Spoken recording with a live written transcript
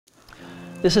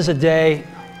This is a day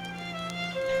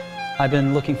I've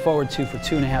been looking forward to for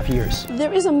 2.5 years.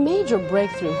 There is a major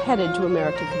breakthrough headed to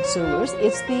American consumers.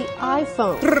 It's the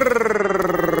iPhone.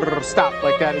 Stop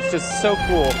like that. It's just so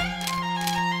cool.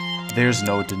 There's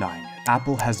no denying it.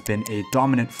 Apple has been a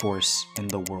dominant force in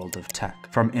the world of tech.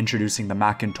 From introducing the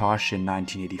Macintosh in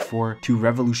 1984 to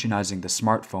revolutionizing the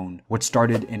smartphone, what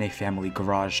started in a family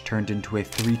garage turned into a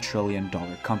 $3 trillion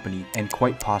company and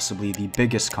quite possibly the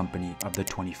biggest company of the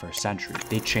 21st century.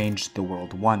 They changed the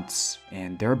world once,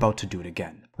 and they're about to do it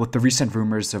again. With the recent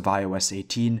rumors of iOS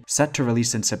 18 set to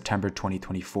release in September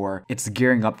 2024, it's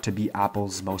gearing up to be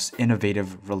Apple's most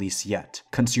innovative release yet.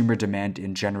 Consumer demand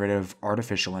in generative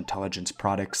artificial intelligence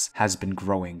products has been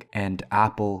growing, and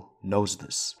Apple knows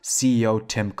this. CEO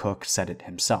Tim Cook said it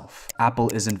himself. Apple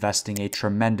is investing a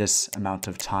tremendous amount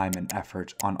of time and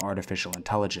effort on artificial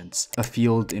intelligence, a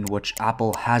field in which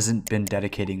Apple hasn't been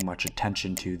dedicating much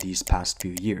attention to these past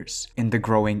few years. In the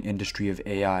growing industry of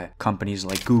AI, companies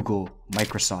like Google,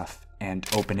 Microsoft, and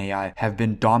OpenAI have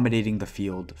been dominating the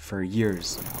field for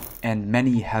years now, and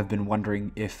many have been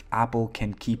wondering if Apple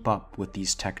can keep up with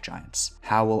these tech giants.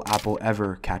 How will Apple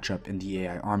ever catch up in the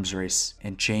AI arms race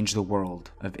and change the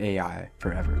world of AI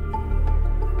forever?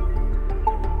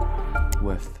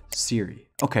 With Siri.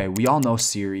 Okay, we all know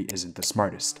Siri isn't the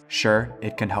smartest. Sure,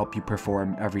 it can help you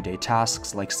perform everyday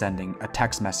tasks like sending a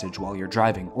text message while you're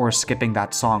driving or skipping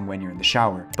that song when you're in the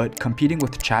shower, but competing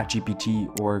with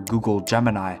ChatGPT or Google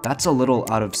Gemini, that's a little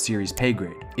out of Siri's pay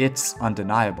grade. It's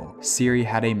undeniable. Siri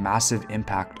had a massive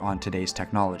impact on today's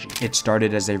technology. It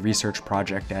started as a research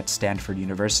project at Stanford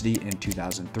University in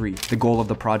 2003. The goal of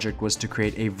the project was to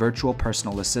create a virtual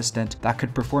personal assistant that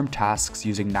could perform tasks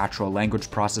using natural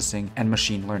language processing and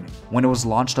machine learning. When it was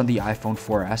launched on the iPhone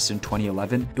 4S in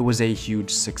 2011, it was a huge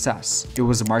success. It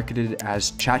was marketed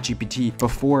as ChatGPT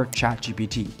before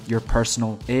ChatGPT, your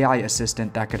personal AI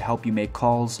assistant that could help you make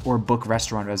calls or book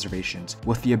restaurant reservations,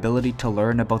 with the ability to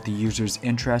learn about the user's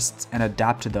interests and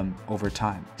adapt to them over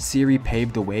time. Siri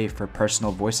paved the way for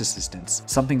personal voice assistants,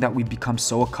 something that we've become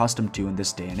so accustomed to in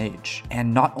this day and age.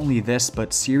 And not only this,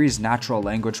 but Siri's natural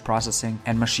language processing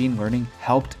and machine learning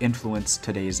helped influence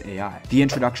today's AI. The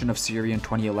introduction of Siri in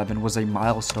 2011 was a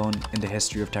milestone in the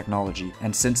history of technology,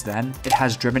 and since then, it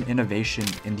has driven innovation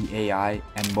in the AI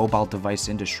and mobile device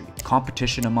industry.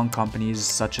 Competition among companies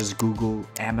such as Google,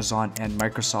 Amazon, and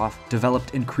Microsoft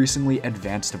developed increasingly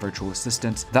advanced virtual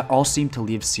assistants that all seem to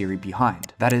leave Siri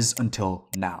behind. That is, until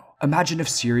now. Imagine if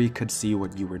Siri could see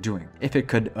what you were doing, if it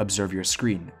could observe your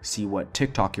screen, see what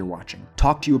TikTok you're watching,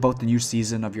 talk to you about the new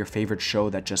season of your favorite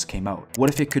show that just came out. What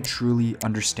if it could truly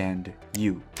understand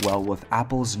you? Well, with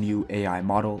Apple's new AI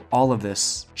model, all of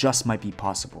this just might be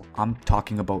possible. I'm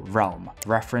talking about Realm,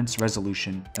 reference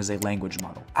resolution as a language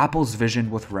model. Apple's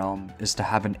vision with Realm is to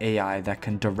have an AI that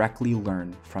can directly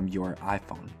learn from your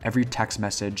iPhone. Every text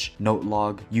message, note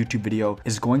log, YouTube video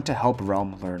is going to help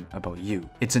Realm learn about you.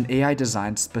 It's an AI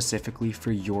designed specifically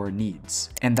for your needs.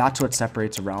 And that's what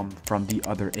separates Realm from the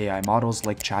other AI models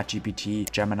like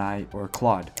ChatGPT, Gemini, or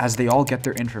Claude, as they all get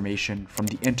their information from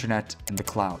the internet and the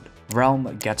cloud.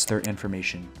 Realm gets their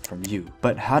information from you.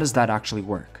 But how does that actually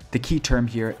work? The key term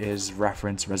here is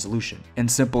reference resolution. In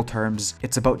simple terms,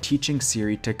 it's about teaching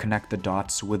Siri to connect the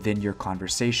dots within your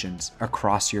conversations,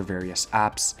 across your various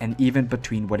apps, and even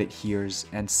between what it hears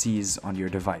and sees on your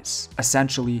device.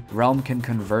 Essentially, Realm can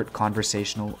convert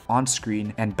conversational,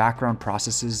 on-screen, and background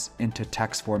processes into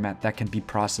text format that can be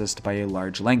processed by a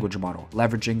large language model,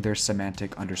 leveraging their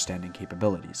semantic understanding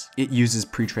capabilities. It uses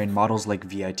pre-trained models like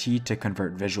VIT to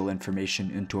convert visual information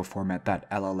into a format that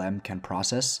LLM can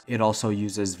process. It also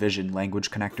uses vision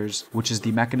language connectors, which is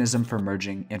the mechanism for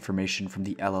merging information from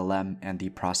the LLM and the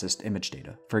processed image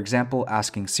data. For example,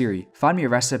 asking Siri, find me a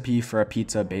recipe for a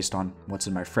pizza based on what's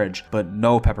in my fridge, but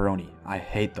no pepperoni. I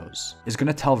hate those, is going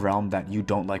to tell Realm that you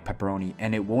don't like pepperoni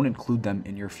and it won't include them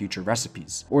in your future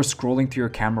recipes. Or scrolling through your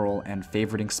camera roll and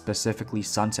favoriting specifically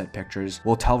sunset pictures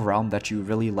will tell Realm that you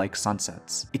really like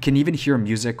sunsets. It can even hear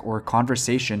music or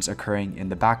conversations occurring in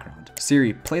the background.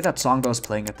 Siri, play that song that was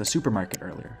playing at the supermarket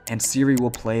earlier, and Siri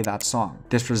will play that song.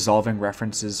 This resolving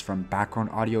references from background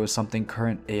audio is something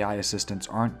current AI assistants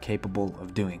aren't capable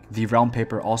of doing. The Realm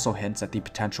paper also hints at the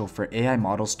potential for AI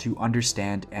models to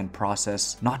understand and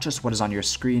process not just what is on your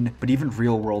screen, but even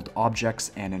real-world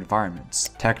objects and environments.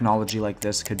 Technology like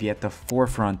this could be at the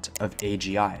forefront of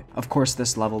AGI. Of course,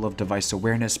 this level of device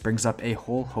awareness brings up a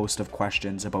whole host of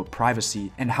questions about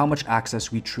privacy and how much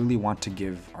access we truly want to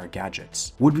give our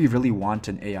gadgets. Would we we really want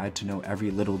an AI to know every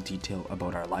little detail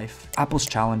about our life? Apple's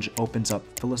challenge opens up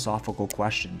philosophical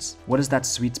questions. What is that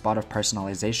sweet spot of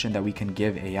personalization that we can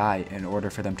give AI in order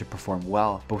for them to perform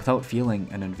well, but without feeling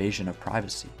an invasion of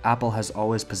privacy? Apple has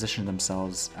always positioned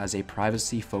themselves as a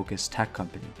privacy-focused tech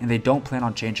company, and they don't plan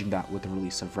on changing that with the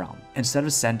release of Realm. Instead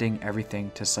of sending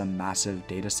everything to some massive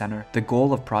data center, the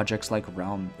goal of projects like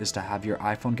Realm is to have your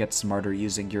iPhone get smarter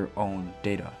using your own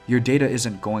data. Your data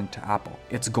isn't going to Apple,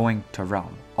 it's going to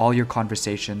Realm. All your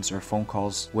conversations or phone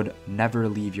calls would never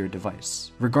leave your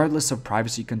device. Regardless of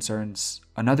privacy concerns,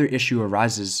 another issue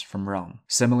arises from Realm.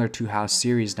 Similar to how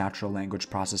Siri's natural language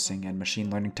processing and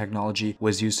machine learning technology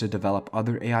was used to develop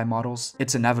other AI models,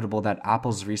 it's inevitable that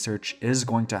Apple's research is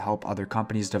going to help other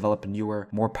companies develop newer,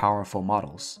 more powerful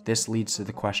models. This leads to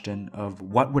the question of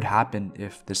what would happen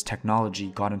if this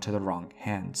technology got into the wrong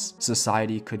hands.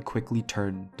 Society could quickly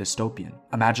turn dystopian.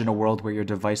 Imagine a world where your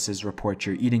devices report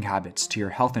your eating habits to your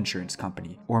health insurance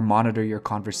company, or monitor your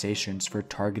conversations for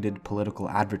targeted political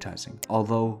advertising,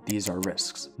 although these are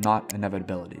risks, not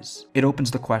inevitabilities. It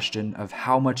opens the question of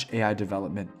how much AI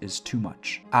development is too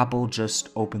much. Apple just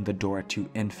opened the door to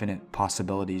infinite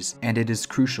possibilities, and it is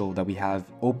crucial that we have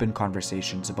open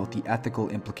conversations about the ethical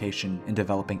implication in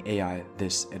developing AI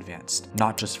this advanced,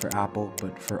 not just for Apple,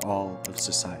 but for all of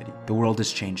society. The world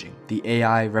is changing. The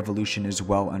AI revolution is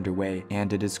well underway,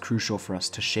 and it is crucial for us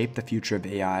to shape the future of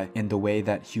AI in the way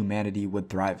that humanity would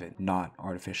thrive in, not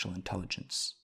artificial intelligence.